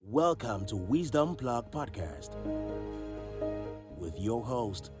Welcome to Wisdom Plug Podcast with your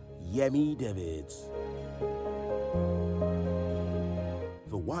host, Yemi Davids.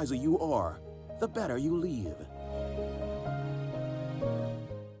 The wiser you are, the better you live.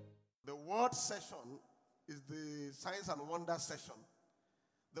 The word session is the Signs and Wonder session.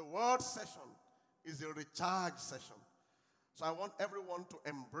 The word session is the recharge session. So I want everyone to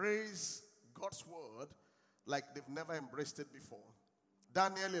embrace God's word like they've never embraced it before.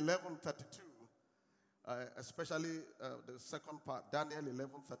 Daniel 11:32, especially the second part, Daniel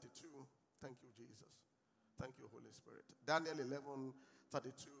 11:32. Thank you, Jesus. Thank you, Holy Spirit. Daniel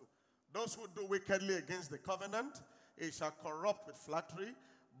 11:32. Those who do wickedly against the covenant, it shall corrupt with flattery,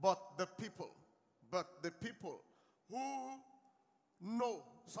 but the people who know,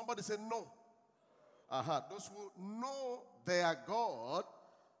 somebody say no. Those who know their God,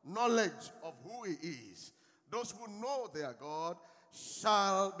 knowledge of who he is. Those who know their God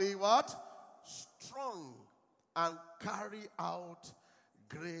shall be what? Strong and carry out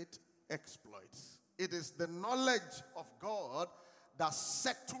great exploits. It is the knowledge of God that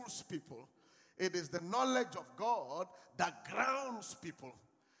settles people. It is the knowledge of God that grounds people.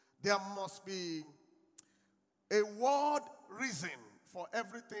 There must be a word reason for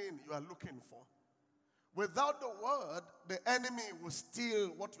everything you are looking for. Without the word, the enemy will steal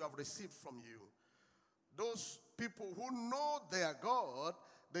what you have received from you. Those people who know their God,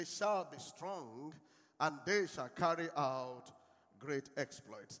 they shall be strong and they shall carry out great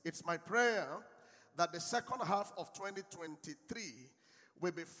exploits. It's my prayer that the second half of 2023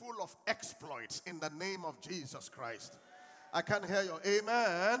 will be full of exploits in the name of Jesus Christ. I can hear your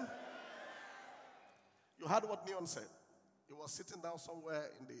amen. You heard what Neon said. He was sitting down somewhere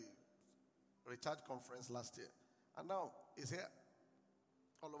in the Recharge conference last year. And now he's here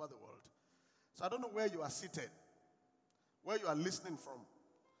all over the world. So I don't know where you are seated, where you are listening from.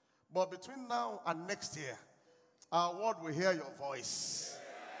 But between now and next year, our world will hear your voice.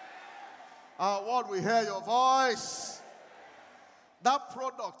 Our world will hear your voice. That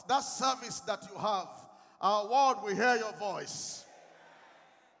product, that service that you have, our world will hear your voice.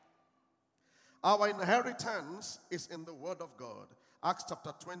 Our inheritance is in the word of God. Acts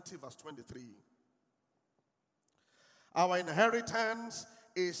chapter 20, verse 23. Our inheritance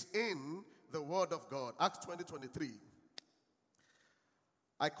is in the word of God. Acts 20:23.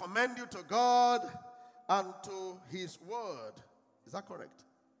 I commend you to God and to his word. Is that correct?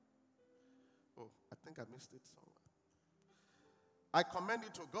 Oh, I think I missed it somewhere. I commend you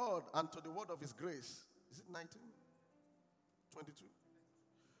to God and to the word of his grace. Is it 19? 22?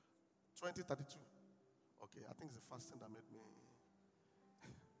 20:32. Okay, I think it's the first thing that made me.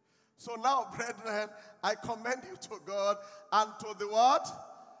 So now, brethren, I commend you to God and to the what?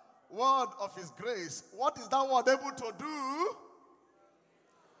 Word of his grace. What is that word able to do?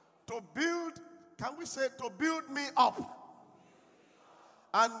 To build, can we say, to build me up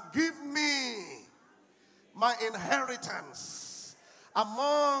and give me my inheritance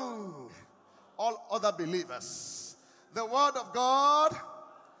among all other believers. The word of God,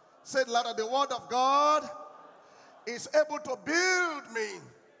 said louder, the word of God is able to build me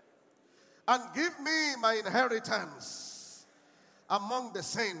and give me my inheritance among the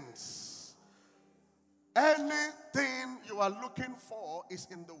saints. Anything you are looking for is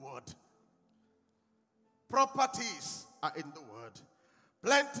in the word. Properties are in the word.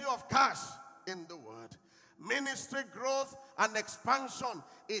 Plenty of cash in the word. Ministry growth and expansion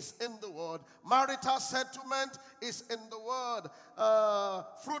is in the word. Marital settlement is in the word.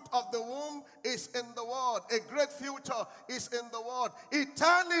 Fruit of the womb is in the word. A great future is in the word.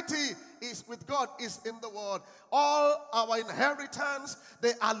 Eternity is with God is in the word. All our inheritance,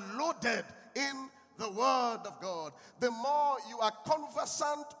 they are loaded in the word of God. The more you are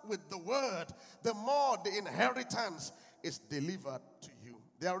conversant with the word, the more the inheritance is delivered to you.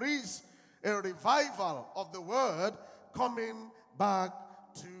 There is a revival of the word coming back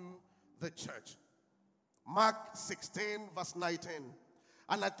to the church. Mark 16, verse 19.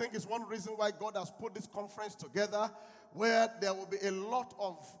 And I think it's one reason why God has put this conference together, where there will be a lot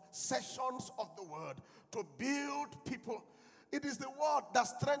of sessions of the word to build people. It is the word that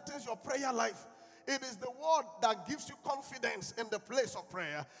strengthens your prayer life. It is the word that gives you confidence in the place of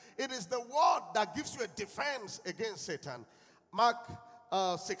prayer. It is the word that gives you a defense against Satan. Mark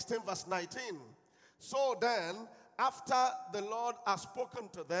 16 verse 19. So then, after the Lord has spoken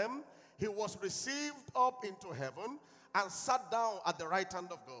to them, he was received up into heaven and sat down at the right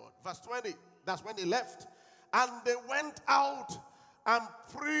hand of God. Verse 20, that's when he left. And they went out and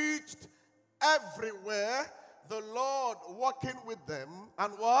preached everywhere, the Lord walking with them.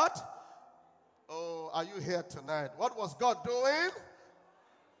 And what? Oh, are you here tonight? What was God doing?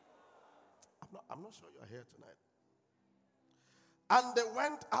 I'm not sure you're here tonight. And they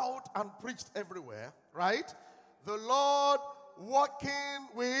went out and preached everywhere, right? The Lord walking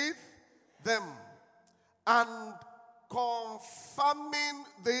with them and confirming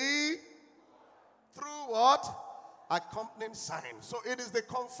through what? Accompanying signs. So it is the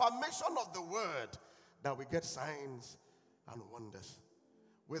confirmation of the word that we get signs and wonders.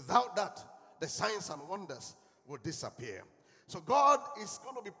 Without that, the signs and wonders will disappear. So God is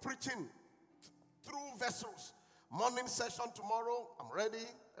going to be preaching through vessels. Morning session tomorrow, I'm ready.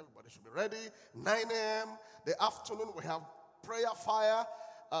 Everybody should be ready. 9 a.m. The afternoon, we have prayer fire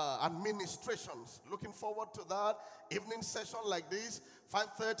and ministrations. Looking forward to that. Evening session like this,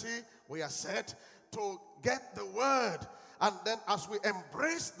 5:30, we are set to get the word. And then as we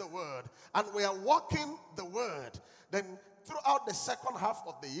embrace the word and we are walking the word, then throughout the second half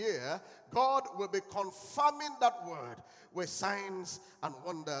of the year, God will be confirming that word with signs and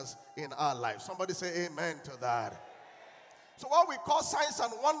wonders in our lives. Somebody say amen to that. So what we call signs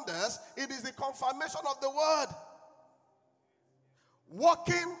and wonders, it is the confirmation of the word.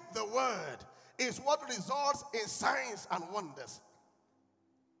 Walking the word is what results in signs and wonders.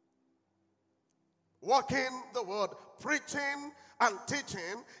 Walking the word, preaching and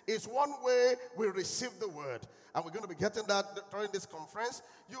teaching is one way we receive the word. And we're going to be getting that during this conference.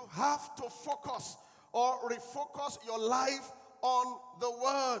 You have to focus or refocus your life on the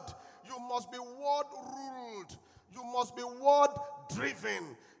word. You must be word-ruled. You must be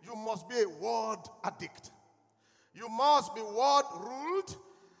word-driven. You must be a word addict. You must be word-ruled.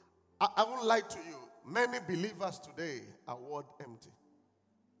 I won't lie to you. Many believers today are word empty.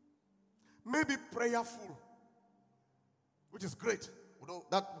 Maybe prayerful, which is great.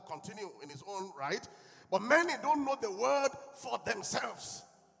 That will continue in its own right. But many don't know the word for themselves.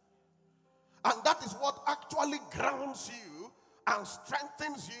 And that is what actually grounds you and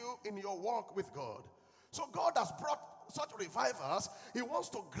strengthens you in your walk with God. So God has brought such revivals. He wants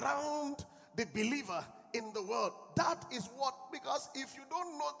to ground the believer in the word. That is what, because if you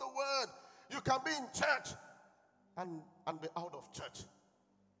don't know the word, you can be in church and be out of church.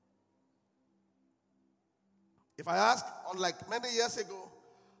 If I ask, unlike many years ago,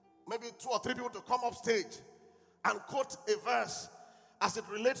 maybe 2 or 3 people to come up stage and quote a verse as it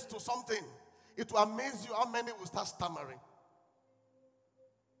relates to something, it will amaze you how many will start stammering.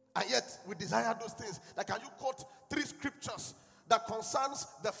 And yet, we desire those things. Like, can you quote 3 scriptures that concerns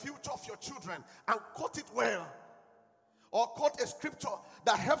the future of your children and quote it well? Or quote a scripture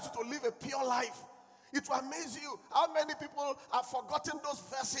that helps you to live a pure life. It will amaze you how many people have forgotten those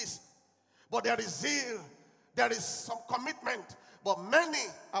verses. But there is zeal. There is some commitment. But many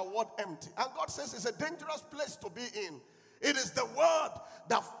are word empty. And God says it's a dangerous place to be in. It is the word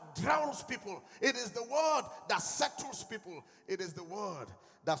that drowns people. It is the word that settles people. It is the word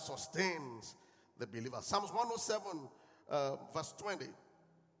that sustains the believer. Psalms 107, verse 20.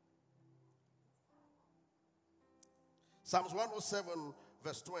 Psalms 107,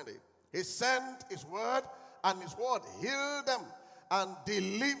 verse 20. He sent his word, and his word healed them and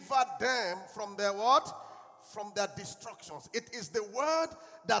delivered them from their what? From their destructions. It is the word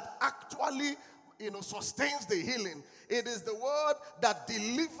that actually, sustains the healing. It is the word that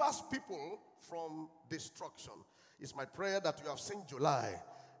delivers people from destruction. It's my prayer that you have seen July.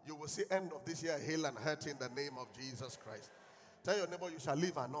 You will see end of this year heal and hurt in the name of Jesus Christ. Tell your neighbor you shall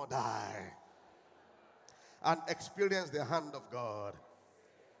live and not die. And experience the hand of God.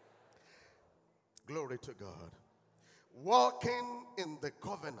 Glory to God. Walking in the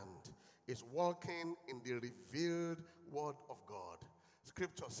covenant is walking in the revealed word of God.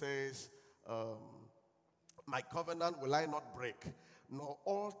 Scripture says, my covenant will I not break, nor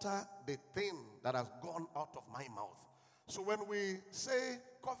alter the thing that has gone out of my mouth. So when we say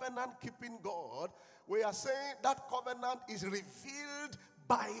covenant-keeping God, we are saying that covenant is revealed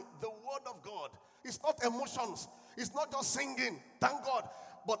by the word of God. It's not emotions. It's not just singing, thank God.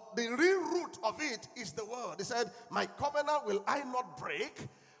 But the real root of it is the word. He said, my covenant will I not break,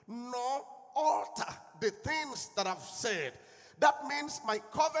 nor alter the things that I've said. That means my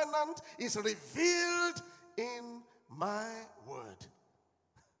covenant is revealed in my word.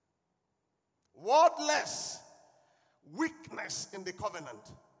 Wordless, weakness in the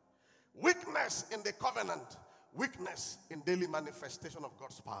covenant. Weakness in the covenant. Weakness in daily manifestation of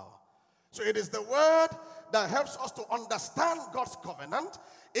God's power. So it is the word that helps us to understand God's covenant.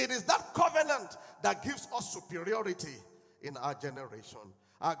 It is that covenant that gives us superiority in our generation.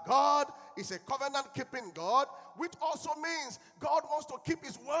 Our God is a covenant-keeping God, which also means God wants to keep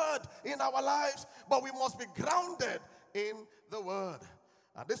his word in our lives, but we must be grounded in the word.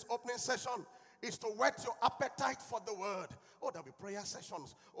 This opening session is to whet your appetite for the word. Oh, there'll be prayer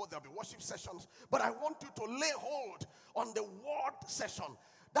sessions. Oh, there'll be worship sessions. But I want you to lay hold on the word session.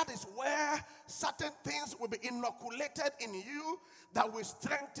 That is where certain things will be inoculated in you that will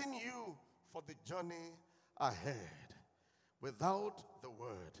strengthen you for the journey ahead. Without the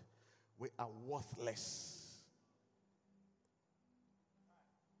word, we are worthless.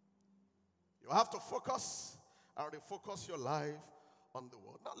 You have to focus and refocus your life on the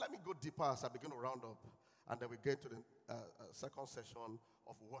word. Now, let me go deeper as I begin to round up, and then we get to the second session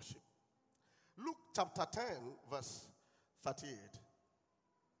of worship. Luke chapter 10, verse 38.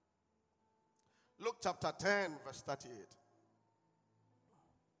 Luke chapter 10, verse 38.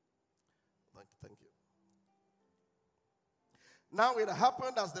 Thank you. Now it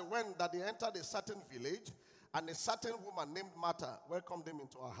happened as they went that they entered a certain village, and a certain woman named Martha welcomed them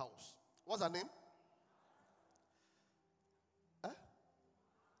into her house. What's her name?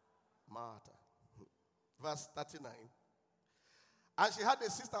 Martha. Verse 39. And she had a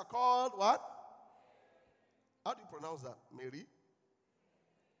sister called what? How do you pronounce that? Mary?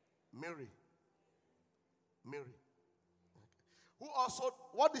 Mary. Mary. Okay. Who also,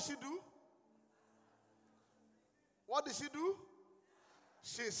 what did she do? What did she do?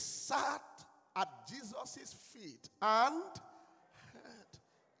 She sat at Jesus' feet and heard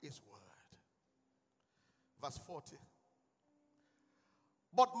his word. Verse 40.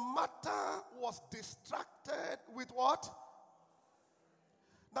 But Martha was distracted with what?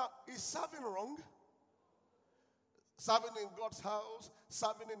 Now, is serving wrong? Serving in God's house,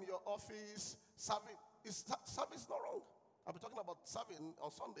 serving in your office, serving is not wrong. I'll be talking about serving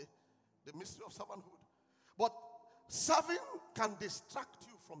on Sunday, the mystery of servanthood. But serving can distract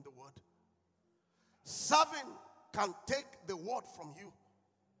you from the word. Serving can take the word from you.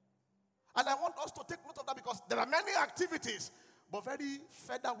 And I want us to take note of that because there are many activities, but very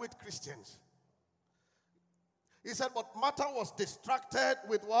featherweight Christians. He said, but Martha was distracted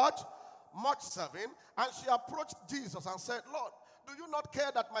with what? Much serving. And she approached Jesus and said, Lord, do you not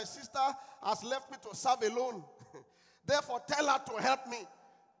care that my sister has left me to serve alone? Therefore, tell her to help me.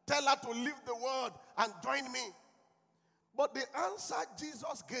 Tell her to leave the word and join me. But the answer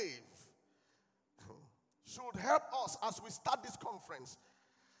Jesus gave should help us as we start this conference.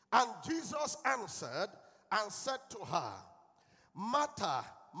 And Jesus answered and said to her, Martha,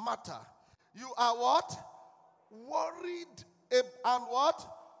 Martha, you are what? Worried and what?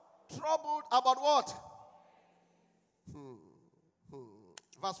 Troubled about what?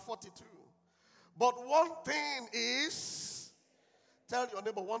 Verse 42. But one thing is, tell your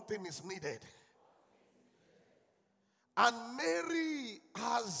neighbor, one thing is needed. And Mary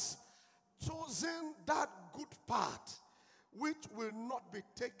has chosen that good part which will not be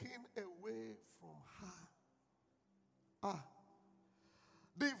taken away from her.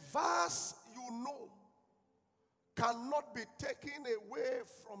 The verse you know cannot be taken away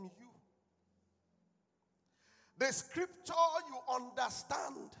from you. The scripture you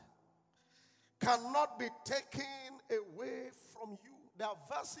understand cannot be taken away from you. There are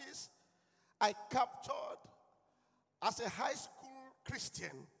verses I captured as a high school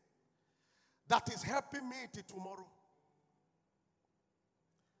Christian that is helping me till tomorrow.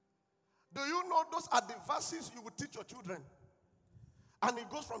 Do you know those are the verses you will teach your children? And it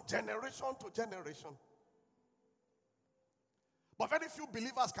goes from generation to generation. But very few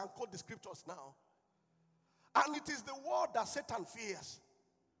believers can quote the scriptures now. And it is the word that Satan fears.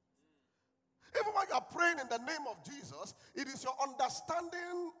 Even when you are praying in the name of Jesus, it is your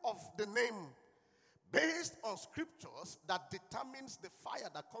understanding of the name based on scriptures that determines the fire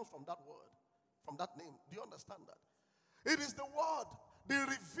that comes from that word, from that name. Do you understand that? It is the word, the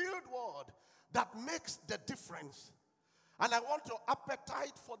revealed word, that makes the difference. And I want your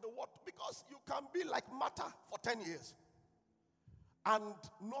appetite for the word, because you can be like Martha for 10 years and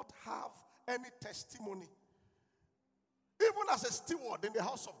not have any testimony. Even as a steward in the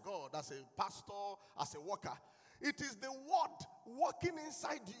house of God, as a pastor, as a worker, it is the word working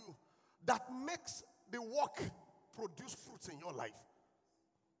inside you that makes the work produce fruits in your life.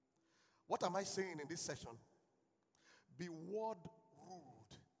 What am I saying in this session? Be word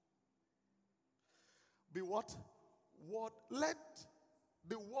ruled. Be what? Word. Let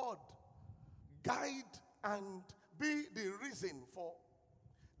the word guide and be the reason for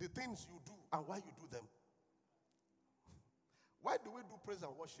the things you do and why you do them. Why do we do praise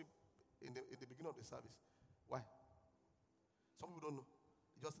and worship in the beginning of the service? Why? Some people don't know.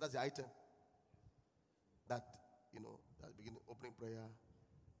 Just that's the item. That, at the beginning, opening prayer,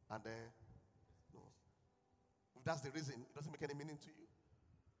 and then, if that's the reason, it doesn't make any meaning to you.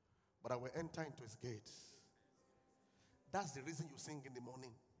 But I will enter into his gates. That's the reason you sing in the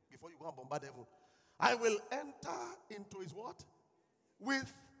morning. before you go and bombard heaven. I will enter into his what?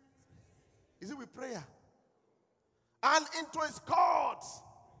 Is it with prayer? And into his courts.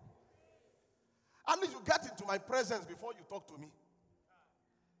 At least you get into my presence before you talk to me.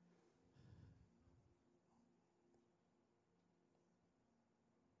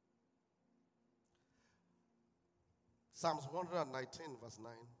 Psalms 119 verse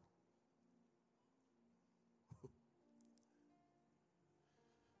 9.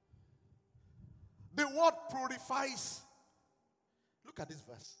 The word purifies. Look at this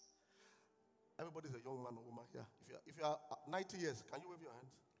verse. Everybody's a young man or woman here. If you are 90 years, can you wave your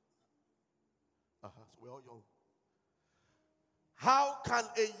hands? So we're all young. How can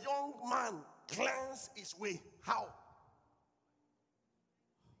a young man cleanse his way? How?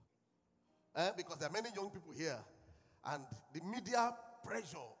 Because there are many young people here, and the media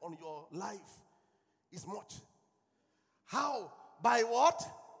pressure on your life is much. How? By what?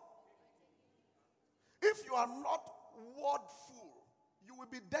 If you are not wordful, you will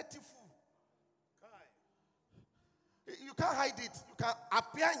be dirtyful. You can't hide it. You can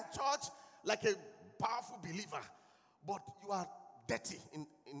appear in church like a powerful believer, but you are dirty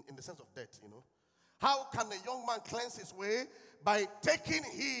in the sense of dirt, you know. How can a young man cleanse his way? By taking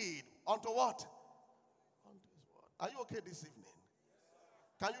heed unto what? Unto his word. Are you okay this evening?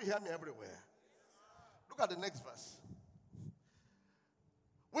 Can you hear me everywhere? Look at the next verse.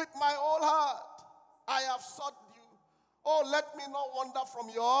 With my whole heart I have sought you. Oh, let me not wander from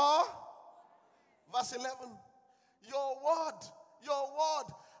your... Verse 11. Your word.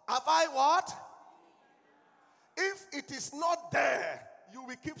 Have I what? If it is not there, you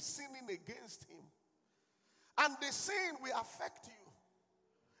will keep sinning against him. And the sin will affect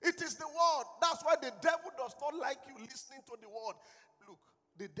you. It is the word. That's why the devil does not like you listening to the word. Look,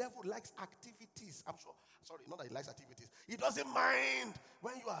 the devil likes activities. I'm sure. Sorry, not that he likes activities. He doesn't mind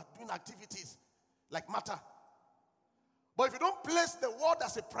when you are doing activities like matter. But if you don't place the word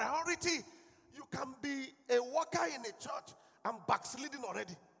as a priority, you can be a worker in a church and backsliding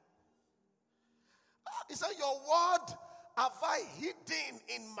already. He said, your word have I hidden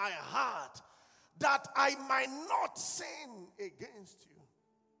in my heart that I might not sin against you.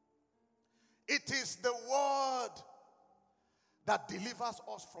 It is the word that delivers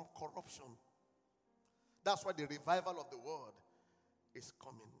us from corruption. That's why the revival of the word is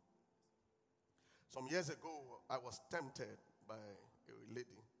coming. Some years ago, I was tempted by a lady.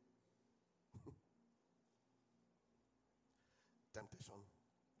 Temptation,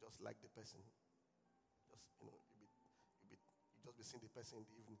 just like the person. Just, you just be seeing the person in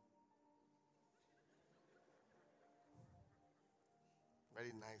the evening.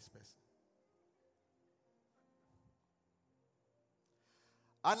 Very nice person.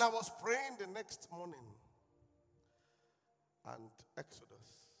 And I was praying the next morning. And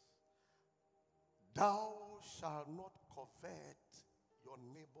Exodus. Thou shalt not covet your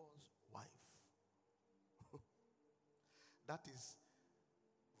neighbor's wife. That is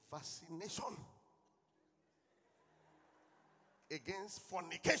vaccination against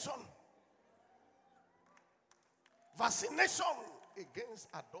fornication. Vaccination against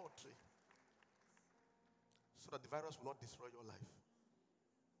adultery. So that the virus will not destroy your life.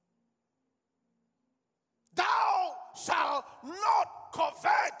 Thou shalt not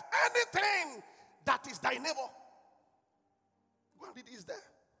covet anything that is thy neighbor. Go and read it, is there.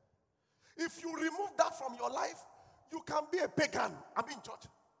 If you remove that from your life, you can be a pagan and be in church.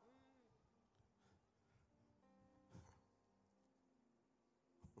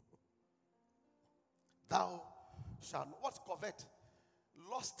 Thou shalt not. What's covet?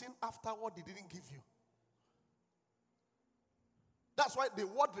 Lusting after what he didn't give you. That's why the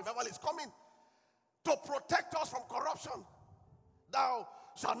word revival is coming. To protect us from corruption. Thou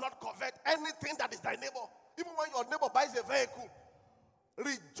shalt not covet anything that is thy neighbor. Even when your neighbor buys a vehicle,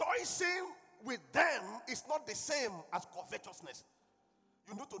 rejoicing with them is not the same as covetousness.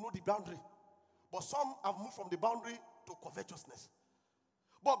 You need to know the boundary. But some have moved from the boundary to covetousness.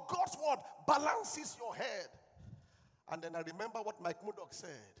 But God's word balances your head. And then I remember what Mike Murdoch said,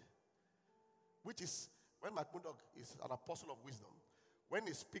 which is, when Mike Murdoch is an apostle of wisdom, when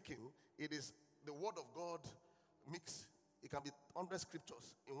he's speaking, it is the word of God mixed. It can be 100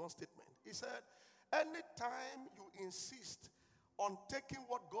 scriptures in one statement. He said, anytime you insist on taking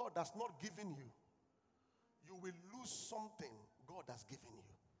what God has not given you, you will lose something God has given you.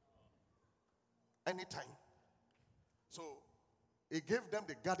 Anytime. So, he gave them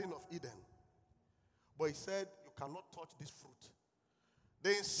the Garden of Eden. But he said, you cannot touch this fruit.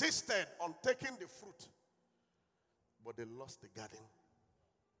 They insisted on taking the fruit. But they lost the garden.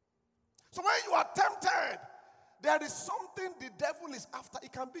 So when you are tempted, There is something the devil is after.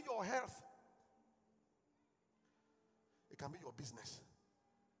 It can be your health. It can be your business.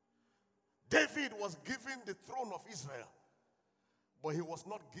 David was given the throne of Israel, but he was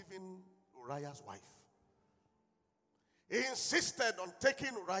not given Uriah's wife. He insisted on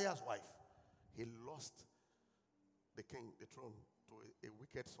taking Uriah's wife. He lost the throne, to a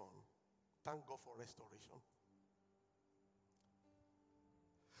wicked son. Thank God for restoration.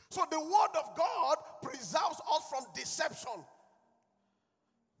 So the word of God preserves us from deception.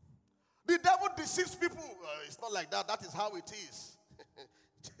 The devil deceives people. It's not like that. That is how it is.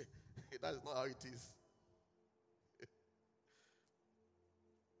 That is not how it is.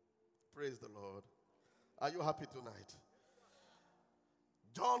 Praise the Lord. Are you happy tonight?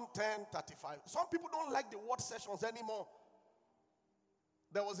 John 10:35. Some people don't like the word sessions anymore.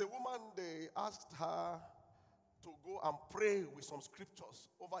 There was a woman, they asked her to go and pray with some scriptures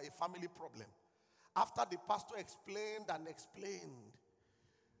over a family problem. After the pastor explained and explained,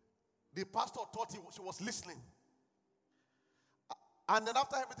 the pastor thought she was listening. And then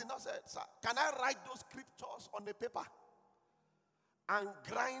after everything, I said, "Sir, can I write those scriptures on the paper and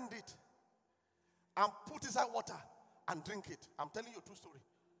grind it and put inside water and drink it?" I'm telling you a true story.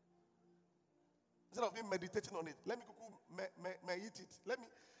 Instead of me meditating on it, let me eat it.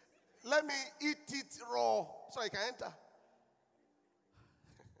 Let me eat it raw so I can enter.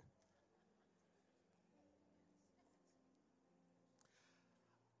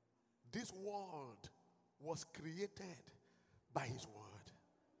 This world was created by his word.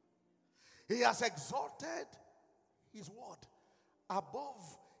 He has exalted his word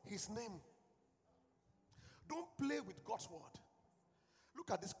above his name. Don't play with God's word.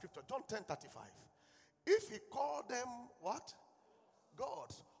 Look at this scripture, John 10:35. If he called them what?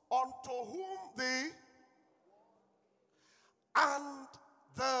 Gods, unto whom the and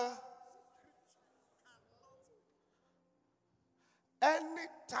the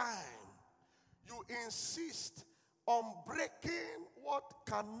anytime you insist on breaking what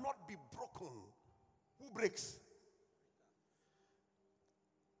cannot be broken, who breaks?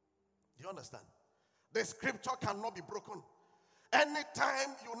 Do you understand? The scripture cannot be broken.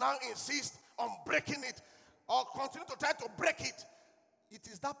 Anytime you now insist on breaking it or continue to try to break it, it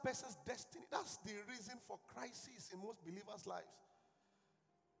is that person's destiny. That's the reason for crisis in most believers' lives.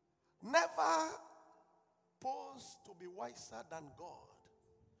 Never pose to be wiser than God.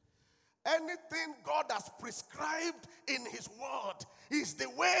 Anything God has prescribed in his word is the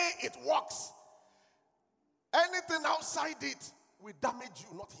way it works. Anything outside it will damage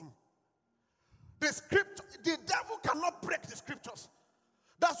you, not him. The scripture, the devil cannot break the scriptures.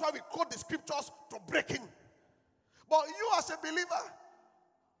 That's why we quote the scriptures to break him. But you as a believer,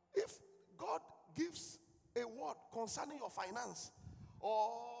 if God gives a word concerning your finance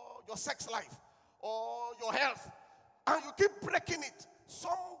or your sex life or your health, and you keep breaking it,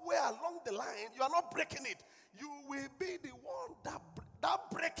 somewhere along the line, you are not breaking it. You will be the one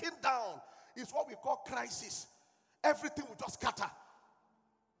that breaking down is what we call crisis. Everything will just scatter.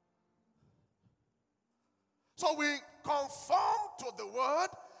 So we conform to the word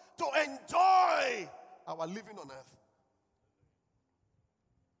to enjoy our living on earth.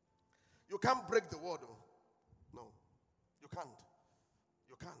 You can't break the word. Oh. No, you can't.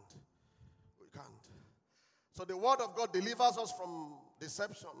 You can't. You can't. So the word of God delivers us from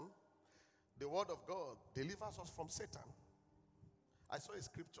deception. The word of God delivers us from Satan. I saw a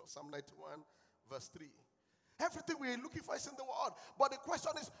scripture, Psalm 91, verse 3. Everything we're looking for is in the word. But the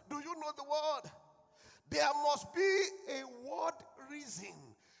question is, do you know the word? There must be a word reason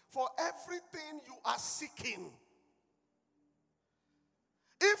for everything you are seeking.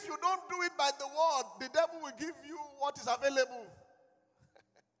 If you don't do it by the word, the devil will give you what is available.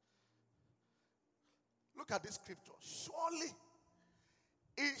 Look at this scripture. Surely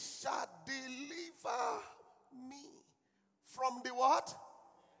it shall deliver me from the what?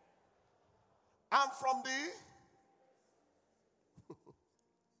 And from the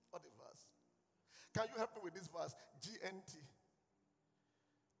what a verse. Can you help me with this verse? GNT.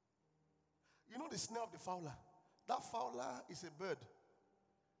 You know the snare of the fowler? That fowler is a bird.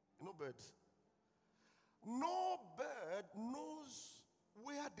 You know birds? No bird knows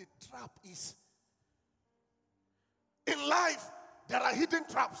where the trap is. In life, there are hidden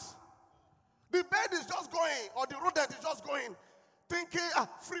traps. The bird is just going, or the rodent is just going, thinking,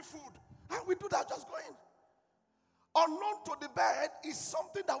 free food. And we do that, just going. Unknown to the bird is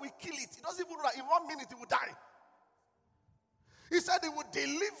something that will kill it. It doesn't even know that in 1 minute it will die. He said he would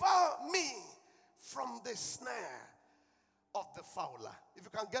deliver me from the snare of the fowler. If you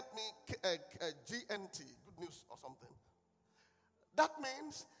can get me GNT, good news or something. That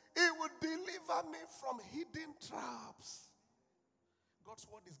means He will deliver me from hidden traps. God's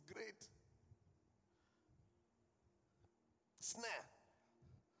word is great. Snare.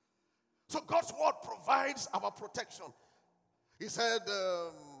 So God's word provides our protection. He said,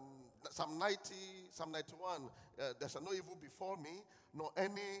 Psalm 90, Psalm 91, there shall no evil befall me, nor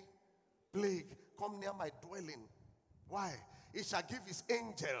any plague come near my dwelling. Why? He shall give his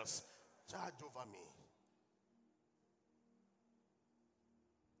angels charge over me.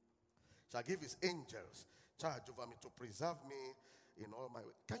 Shall give his angels charge over me to preserve me in all my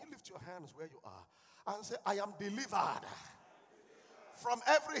ways. Can you lift your hands where you are and say, I am delivered from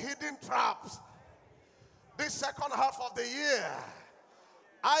every hidden trap. This second half of the year,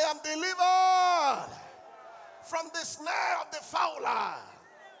 I am delivered from the snare of the fowler.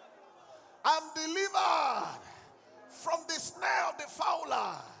 I'm delivered from the snare of the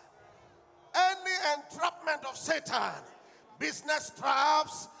fowler. Any entrapment of Satan, business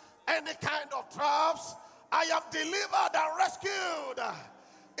traps, any kind of traps, I am delivered and rescued.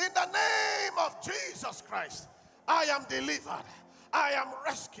 In the name of Jesus Christ, I am delivered. I am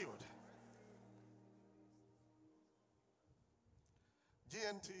rescued.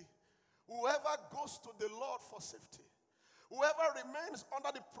 GNT, whoever goes to the Lord for safety, whoever remains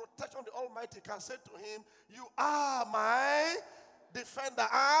under the protection of the Almighty can say to him, you are my defender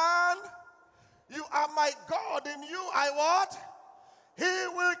and you are my God. In you I what? He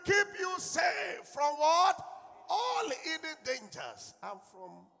will keep you safe from what? All hidden dangers and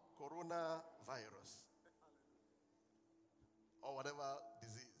from coronavirus or whatever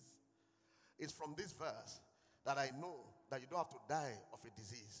disease. It's from this verse that I know that you don't have to die of a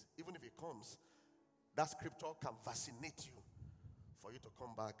disease. Even if it comes, that scripture can vaccinate you for you to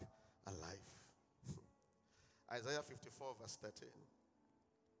come back alive. Isaiah 54 verse 13.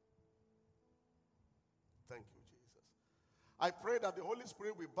 Thank you, Jesus. I pray that the Holy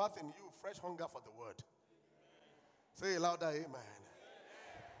Spirit will birth in you fresh hunger for the word. Say it louder, amen.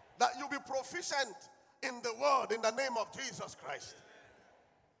 That you'll be proficient in the word in the name of Jesus Christ.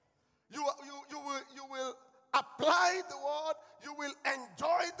 You will apply the word. You will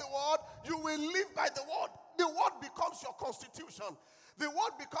enjoy the word. You will live by the word. The word becomes your constitution. The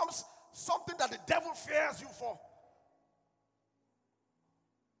word becomes something that the devil fears you for.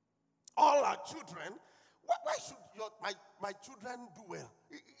 All our children, why should my children do well?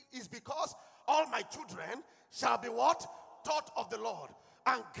 It's because all my children shall be what? Taught of the Lord.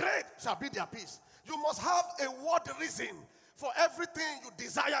 And great shall be their peace. You must have a word reason for everything you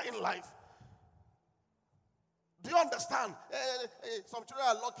desire in life. Do you understand? Some children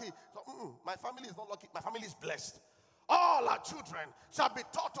are lucky. My family is not lucky. My family is blessed. All our children shall be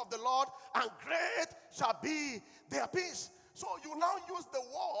taught of the Lord, and great shall be their peace. So you now use the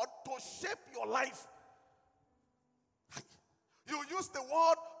word to shape your life. You use the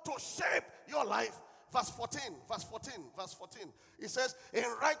word to shape your life. Verse 14. It says, in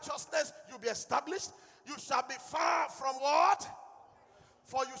righteousness you'll be established. You shall be far from what?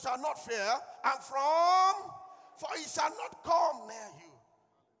 For you shall not fear. And for he shall not come near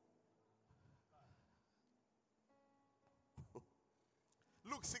you.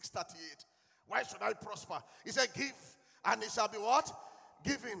 Luke 6:38. Why should I prosper? He said, give, and it shall be what?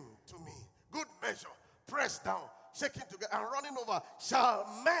 Given to me. Good measure, pressed down, shaking together, and running over, shall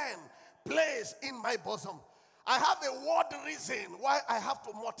men place in my bosom. I have a word reason why I have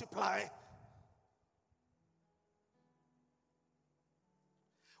to multiply.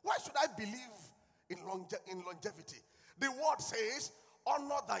 Why should I believe in longevity? The word says,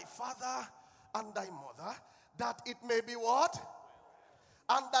 honor thy father and thy mother, that it may be what?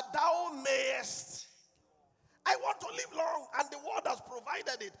 And that thou mayest. I want to live long, and the word has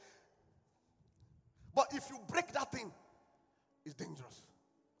provided it. But if you break that thing, it's dangerous.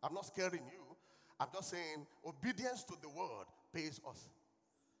 I'm not scaring you. I'm just saying obedience to the word pays us.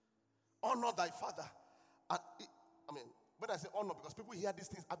 Honor thy father. When I say honor, because people hear these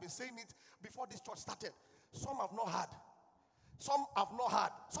things, I've been saying it before this church started. Some have not heard. Some have not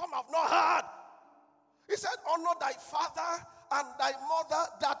heard. Some have not heard. He said, honor thy father and thy mother,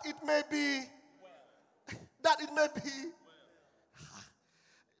 that it may be that it may be.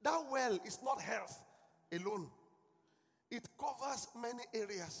 That well is not health alone. It covers many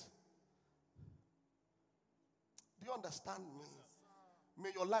areas. Do you understand me?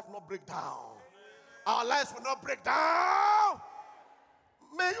 May your life not break down. Our lives will not break down.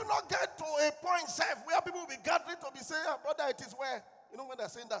 May you not get to a point, where people will be gathering to be saying, brother, it is well. You know when they're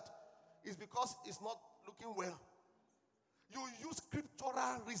saying that? It's because it's not looking well. You use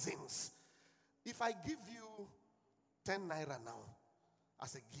scriptural reasons. If I give you 10 naira now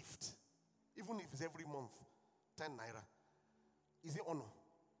as a gift, even if it's every month, 10 naira, is it honor?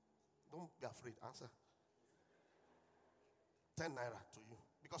 Don't be afraid. Answer. 10 naira to you.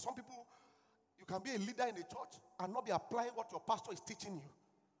 Because some people, you can be a leader in a church and not be applying what your pastor is teaching you.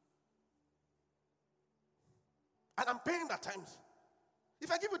 And I'm paying at times.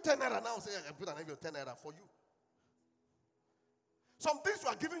 If I give you 10 naira now, say I put an envelope 10 naira for you. Some things you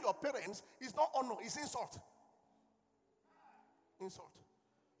are giving your parents is not honor, it's insult. Insult.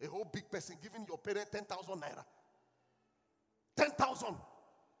 A whole big person giving your parents 10,000 naira. 10,000.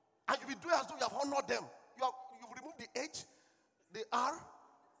 And you will do as though you have honored them. You've removed the H, the R,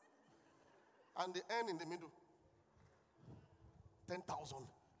 and the N in the middle. 10,000.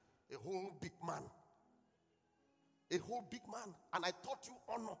 A whole big man. A whole big man. And I taught you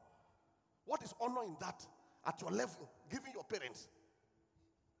honor. What is honor in that? At your level, giving your parents.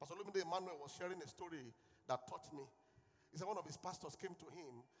 Pastor Lumide Emmanuel was sharing a story that taught me. He said one of his pastors came to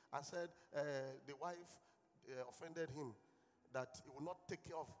him and said the wife offended him, that he would not take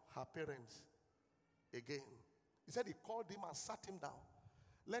care of her parents again. He said he called him and sat him down.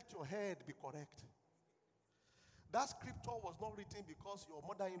 Let your head be correct. That scripture was not written because your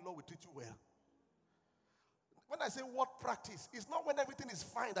mother-in-law will treat you well. When I say word practice, it's not when everything is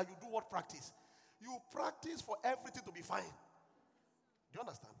fine that you do word practice. You practice for everything to be fine. Do you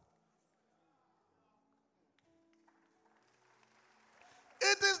understand?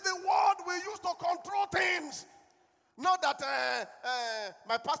 It is the word we use to control things. Not that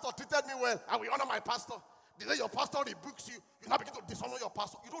my pastor treated me well, I will honor my pastor. The day your pastor rebukes you, you now begin to dishonor your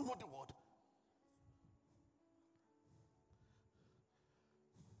pastor. You don't know the word.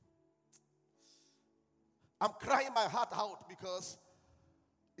 I'm crying my heart out because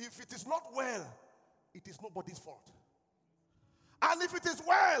if it is not well, it is nobody's fault. And if it is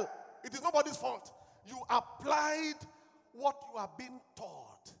well, it is nobody's fault. You applied what you have been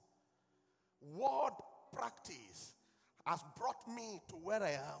taught. Word practice has brought me to where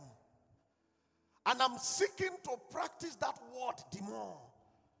I am. And I'm seeking to practice that word the more.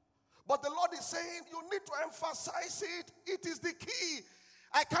 But the Lord is saying, you need to emphasize it. It is the key.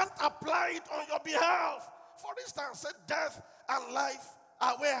 I can't apply it on your behalf. For instance, say death and life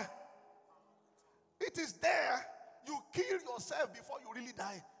are where? It is there. You kill yourself before you really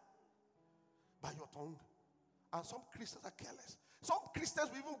die. By your tongue. And some Christians are careless. Some Christians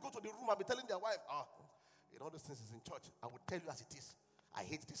will even go to the room and be telling their wife, all those things is in church. I will tell you as it is. I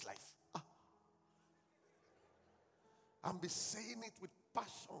hate this life. And be saying it with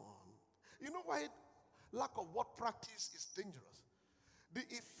passion. You know why lack of word practice is dangerous? The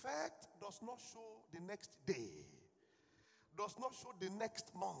effect does not show the next day. Does not show the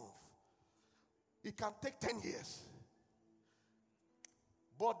next month. It can take 10 years.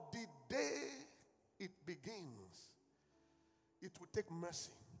 But the day it begins, it will take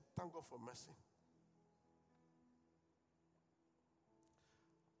mercy. Thank God for mercy.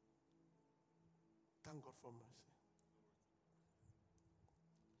 Thank God for mercy.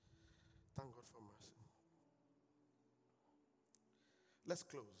 Thank God for mercy. Let's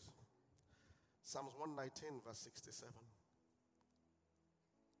close. Psalms 119 verse 67.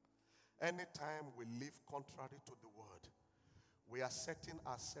 Anytime we live contrary to the word, we are setting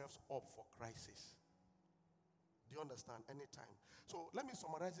ourselves up for crisis. Do you understand? Anytime. So let me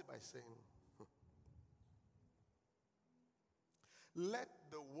summarize it by saying, let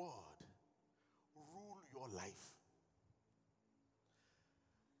the word rule your life.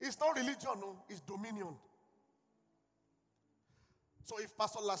 It's not religion, no, it's dominion. So if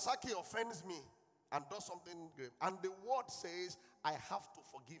Pastor Lasaki offends me and does something grave, and the word says I have to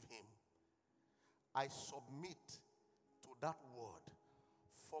forgive him, I submit to that word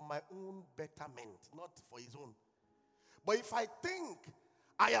for my own betterment, not for his own. But if I think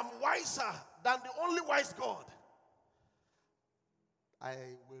I am wiser than the only wise God, I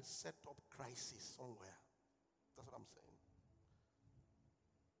will set up crisis somewhere. That's what I'm saying.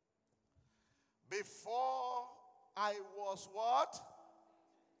 Before I was what?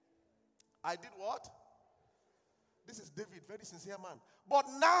 I did what? This is David, very sincere man. But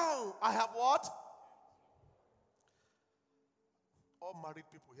now I have what? All married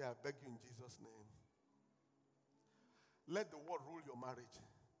people here, I beg you in Jesus' name. Let the word rule your marriage.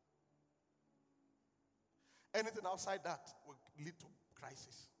 Anything outside that will lead to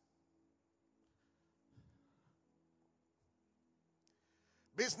crisis.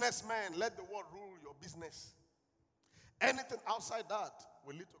 Businessmen, let the word rule your business. Anything outside that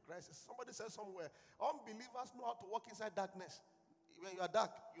will lead to crisis. Somebody said somewhere, unbelievers know how to walk inside darkness. When you are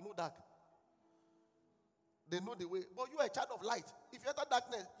dark, you know dark. They know the way. But you are a child of light. If you enter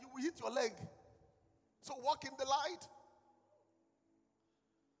darkness, you will hit your leg. So walk in the light.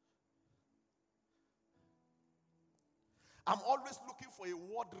 I'm always looking for a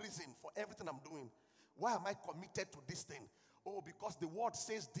word reason for everything I'm doing. Why am I committed to this thing? Oh, because the word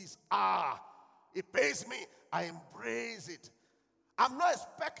says this. It pays me. I embrace it. I'm not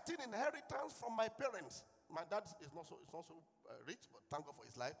expecting inheritance from my parents. My dad is not so rich, but thank God for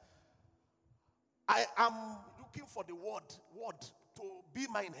his life. I am looking for the word to be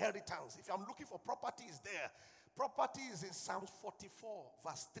my inheritance. If I'm looking for property, it's there. Property is in Psalm 44,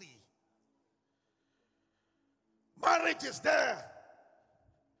 verse 3. Marriage is there.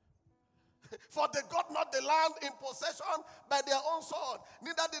 For they got not the land in possession by their own sword,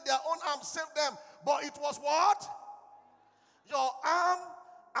 neither did their own arm save them. But it was what? Your arm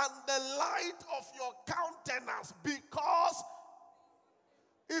and the light of your countenance, because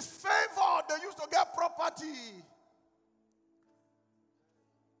it's favor. They used to get property.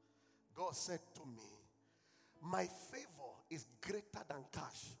 God said to me, my favor is greater than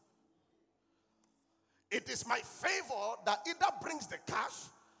cash. It is my favor that either brings the cash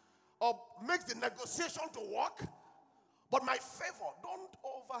or makes the negotiation to work. But my favor, don't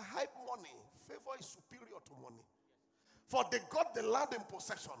overhype money. Favor is superior to money. For they got the land in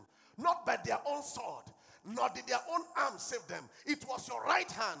possession, not by their own sword, nor did their own arm save them. It was your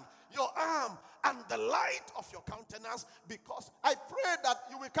right hand, your arm, and the light of your countenance, because I pray that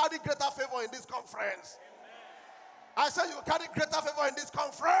you will carry greater favor in this conference. Amen. I said you will carry greater favor in this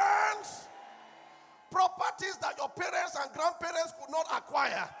conference. Properties that your parents and grandparents could not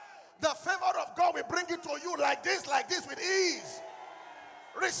acquire, the favor of God will bring it to you like this with ease.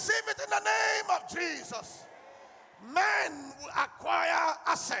 Receive it in the name of Jesus. Men will acquire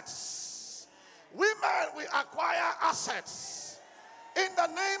assets. Women will acquire assets. In the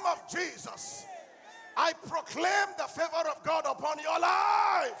name of Jesus, I proclaim the favor of God upon your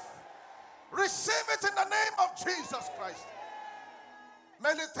life. Receive it in the name of Jesus Christ.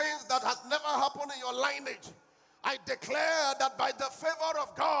 Many things that has never happened in your lineage, I declare that by the favor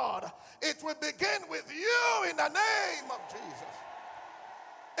of God, it will begin with you in the name of Jesus.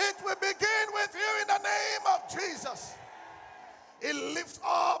 It will begin with you in the name of Jesus. He lifts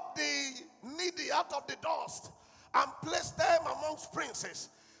up the needy out of the dust and place them amongst princes.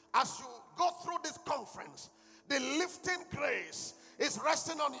 As you go through this conference, the lifting grace is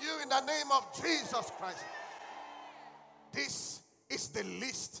resting on you in the name of Jesus Christ. This is the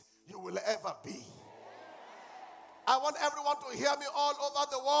least you will ever be. I want everyone to hear me all over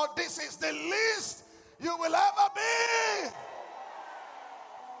the world. This is the least you will ever be.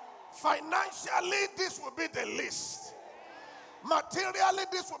 Financially, this will be the least. Materially,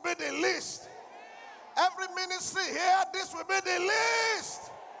 this will be the least. Every ministry here, this will be the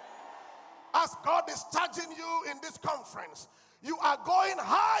least. As God is charging you in this conference, you are going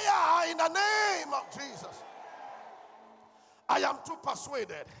higher in the name of Jesus. I am too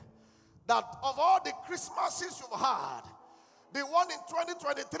persuaded that of all the Christmases you've had, the one in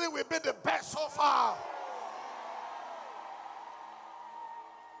 2023 will be the best so far.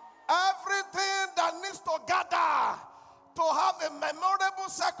 Everything that needs to gather to have a memorable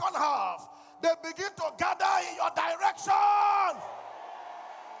second half, they begin to gather in your direction.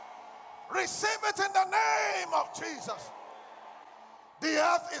 Receive it in the name of Jesus. The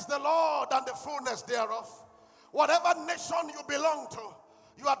earth is the Lord and the fullness thereof. Whatever nation you belong to,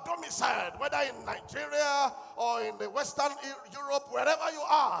 you are domiciled, whether in Nigeria or in the Western Europe, wherever you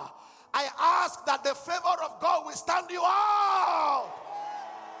are, I ask that the favor of God will stand you out.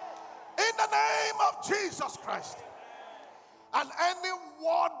 In the name of Jesus Christ. And any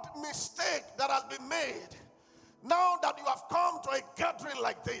word mistake that has been made, now that you have come to a gathering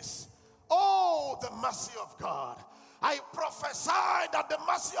like this, oh, the mercy of God. I prophesy that the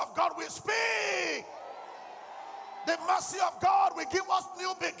mercy of God will speak. The mercy of God will give us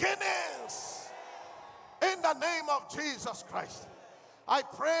new beginnings. In the name of Jesus Christ. I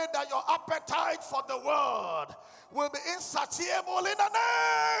pray that your appetite for the word will be insatiable in the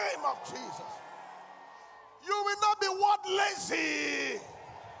name of Jesus. You will not be word lazy.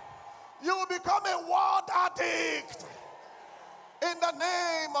 You will become a word addict. In the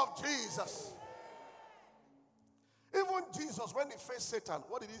name of Jesus. Even Jesus, when he faced Satan,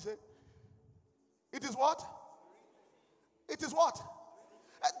 what did he say? It is what? It is what?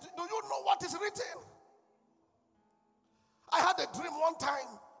 Do you know what is written? I had a dream one time,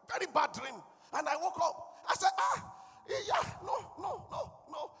 very bad dream, and I woke up. I said,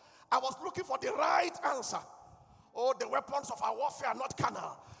 no. I was looking for the right answer. Oh, the weapons of our warfare are not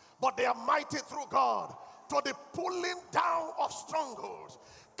carnal, but they are mighty through God to the pulling down of strongholds,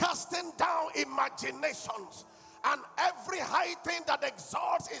 casting down imaginations, and every high thing that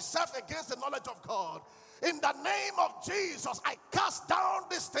exalts itself against the knowledge of God. In the name of Jesus, I cast down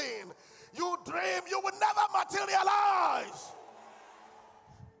this thing. you dream, you will never materialize.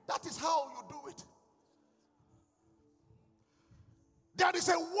 That is how you do it. There is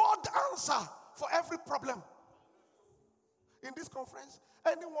a word answer for every problem. In this conference,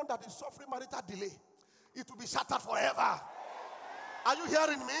 anyone that is suffering marital delay, it will be shattered forever. Are you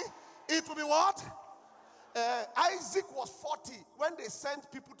hearing me? It will be what? Isaac was 40 when they sent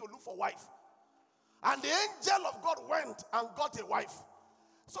people to look for wife. And the angel of God went and got a wife.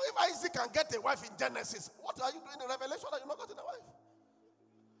 So if Isaac can get a wife in Genesis, what are you doing in Revelation that you're not getting a wife?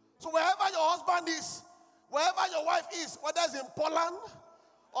 So wherever your husband is, wherever your wife is, whether it's in Poland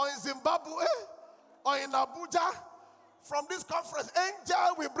or in Zimbabwe or in Abuja, from this conference,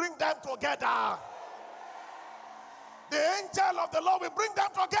 angel will bring them together. The angel of the Lord will bring them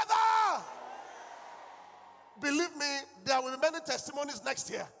together. Believe me, there will be many testimonies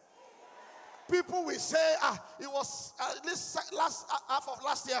next year. People will say, it was this last half of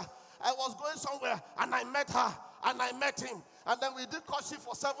last year, I was going somewhere and I met her and I met him. And then we did courtship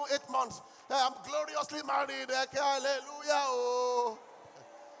for 7-8 months. I'm gloriously married. Hallelujah. Oh.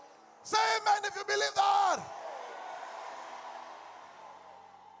 Say amen if you believe that.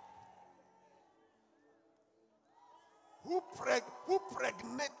 Who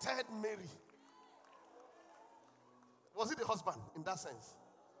pregnated Mary? Was it the husband in that sense?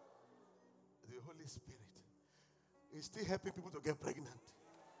 The Holy Spirit is still helping people to get pregnant.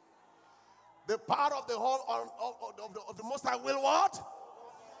 The power of the whole of the Most High will what?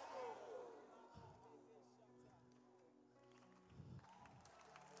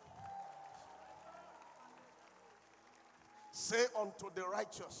 Say unto the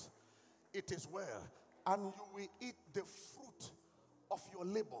righteous, it is well, and you will eat the fruit of your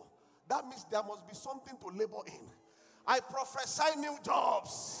labor. That means there must be something to labor in. I prophesy new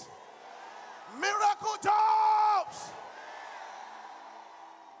jobs. Miracle jobs.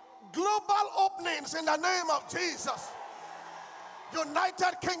 Global openings in the name of Jesus.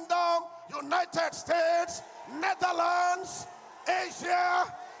 United Kingdom, United States, Netherlands, Asia.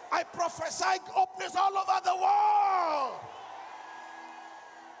 I prophesy openings all over the world.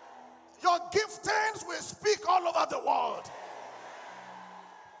 Your giftings will speak all over the world.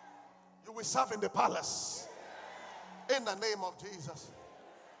 You will serve in the palace. In the name of Jesus.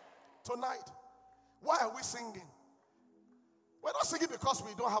 Tonight, why are we singing? We're not singing because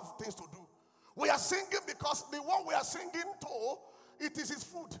we don't have things to do. We are singing because the one we are singing to, it is his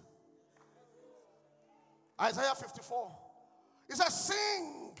food. Isaiah 54. It says,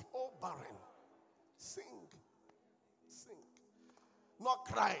 sing, O barren. Sing. Sing. Not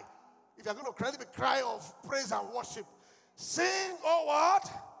cry. If you're going to cry, it will be cry of praise and worship. Sing, oh what?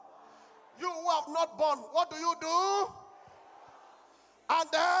 You who have not born, what do you do?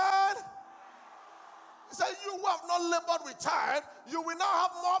 And then, he said, you who have not labored with child, you will now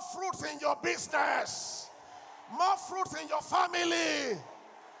have more fruits in your business. More fruits in your family.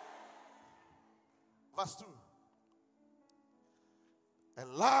 Verse 2.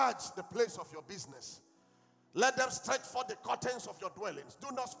 Enlarge the place of your business. Let them stretch forth the curtains of your dwellings.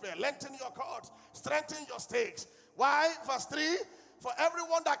 Do not spare. Lengthen your cords. Strengthen your stakes. Why? Verse 3. For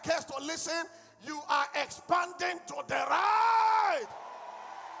everyone that cares to listen, you are expanding to the right.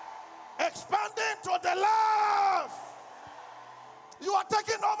 Expanding to the left. You are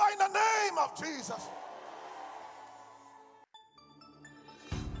taking over in the name of Jesus.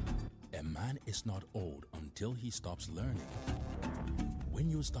 A man is not old until he stops learning. When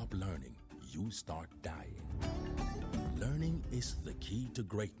you stop learning, you start dying. Learning is the key to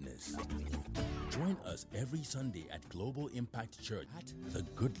greatness. Join us every Sunday at Global Impact Church at The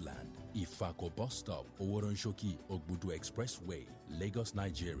Good Land, Ifako Bus Stop, Oworonshoki, Ogbudu Expressway, Lagos,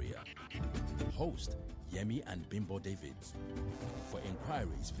 Nigeria. Host, Yemi and Bimbo Davids. For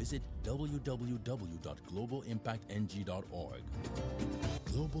inquiries, visit www.globalimpactng.org.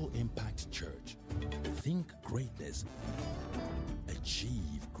 Global Impact Church. Think greatness.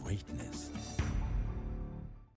 Achieve greatness.